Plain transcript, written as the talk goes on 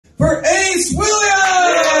for Ace Williams!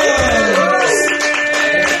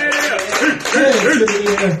 Hey, good to be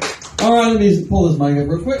here. All right, let me pull this mic up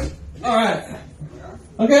real quick. All right.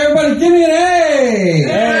 Okay, everybody, give me an A!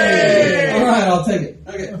 Hey! All right, I'll take it.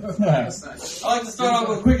 Okay. I like to start off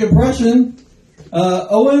with a quick impression.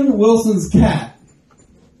 Owen Wilson's cat.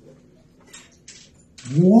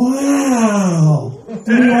 Wow!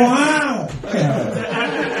 Wow!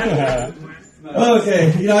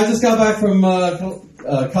 Okay, I just got back from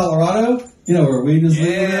Colorado, where weed is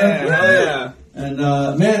legal there. Yeah. And,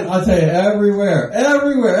 man, I'll tell you, everywhere,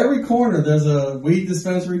 every corner, there's a weed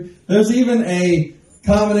dispensary. There's even a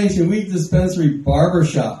combination weed dispensary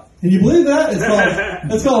barbershop. Can you believe that?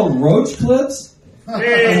 It's called Roach Clips.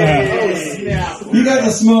 Hey. You got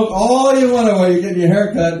to smoke all you want while you're getting your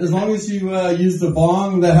hair cut, as long as you use the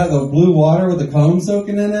bong that has the blue water with the comb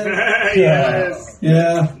soaking in it. Yes.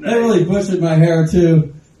 Yeah, they really butchered my hair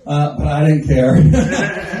too, but I didn't care.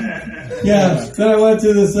 Yeah, then I went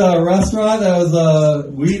to this restaurant that was a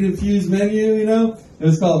weed-infused menu, It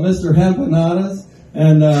was called Mr. Hempanadas,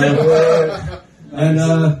 and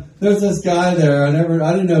there's this guy there. I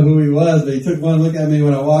didn't know who he was, but he took one look at me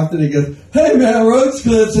when I walked in. He goes, "Hey man, Roach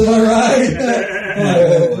Clips, am I right?"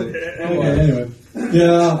 Okay, anyway,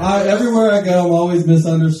 everywhere I go, I'm always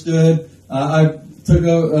misunderstood. I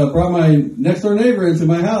brought my next door neighbor into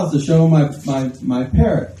my house to show him my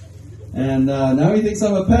parrot, and now he thinks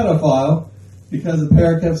I'm a pedophile because the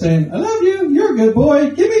parrot kept saying, "I love you, you're a good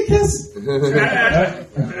boy, give me a kiss."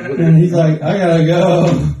 And he's like, "I gotta go."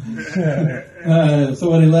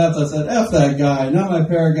 So when he left, I said, "F that guy." Now my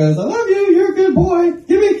parrot goes, "I love you, you're a good boy,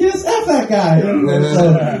 give me a kiss, F that guy." So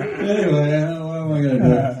anyway, what am I gonna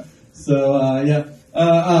do? So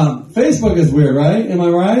Facebook is weird, right? Am I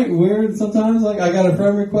right? Weird sometimes. Like I got a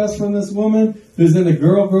friend request from this woman who's into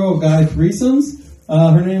girl guy threesomes.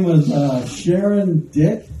 Her name was Sharon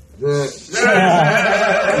Dick. Then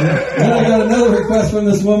I got another request from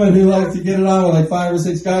this woman who liked to get it on with like 5 or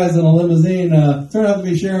 6 guys in a limousine. Turned out to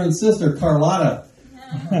be Sharon's sister, Carlotta.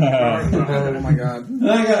 Oh my God!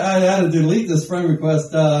 I had to delete this friend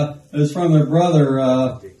request. It was from their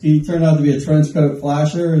brother. He turned out to be a trench coat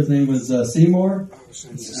flasher. His name was Seymour.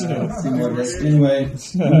 Seymour Dick. Anyway,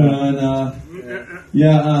 moving on.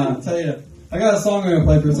 I'll tell you, I got a song I'm going to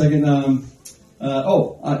play for a second.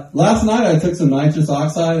 Last night I took some nitrous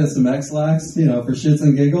oxide and some X-Lax, for shits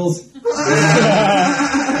and giggles.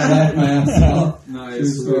 I laughed my ass off. Nice. True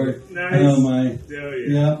story. Nice.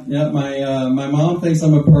 My mom thinks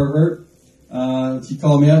I'm a pervert. She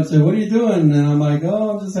called me up and said, "What are you doing?" And I'm like, "Oh,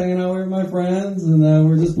 I'm just hanging out with my friends, and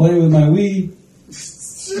we're just playing with my Wii."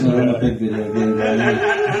 I'm a big video game guy.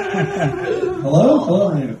 Hello?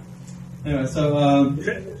 Anyway, so,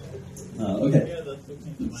 okay.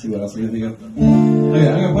 Let's see what else we're going to think of. Okay,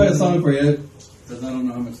 I'm going to play a song for you, because I don't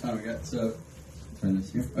know how much time I got, so turn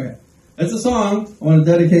this here. Okay. It's a song I want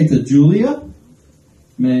to dedicate to Julia.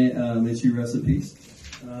 May she rest in peace.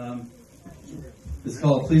 It's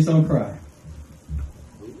called Please Don't Cry.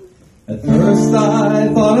 At first I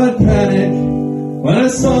thought I'd panic when I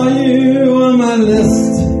saw you on my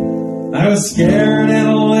list. I was scared and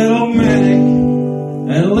a little manic,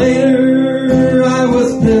 and later I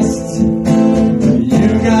was pissed. You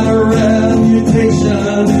got a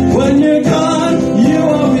reputation. When you're gone, you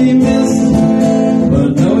won't be missed. But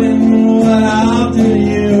knowing what I'll do to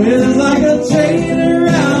you is like a chain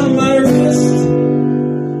around my wrist.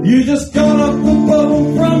 You just got off the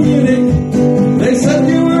boat from Munich. They said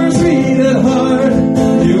you were sweet at heart.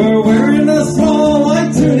 You were wearing a small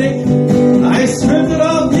white tunic. I stripped it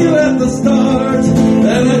off you at the start.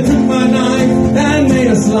 Then I took my knife and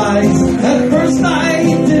made a slice.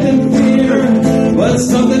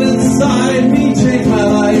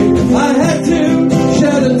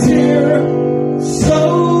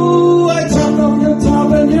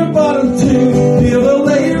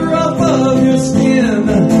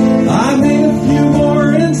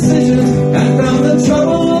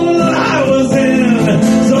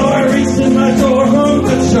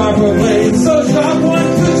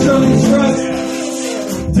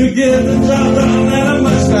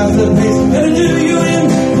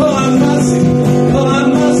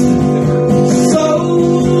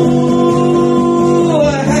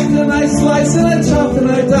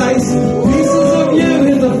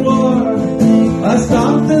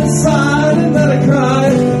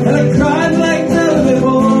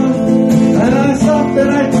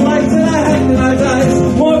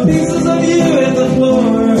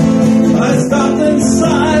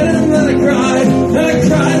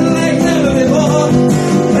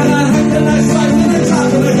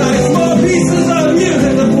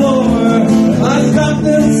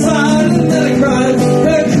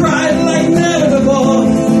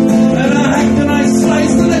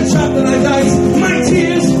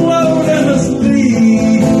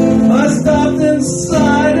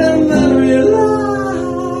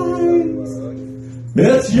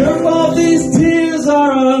 fault these tears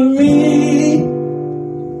are on me.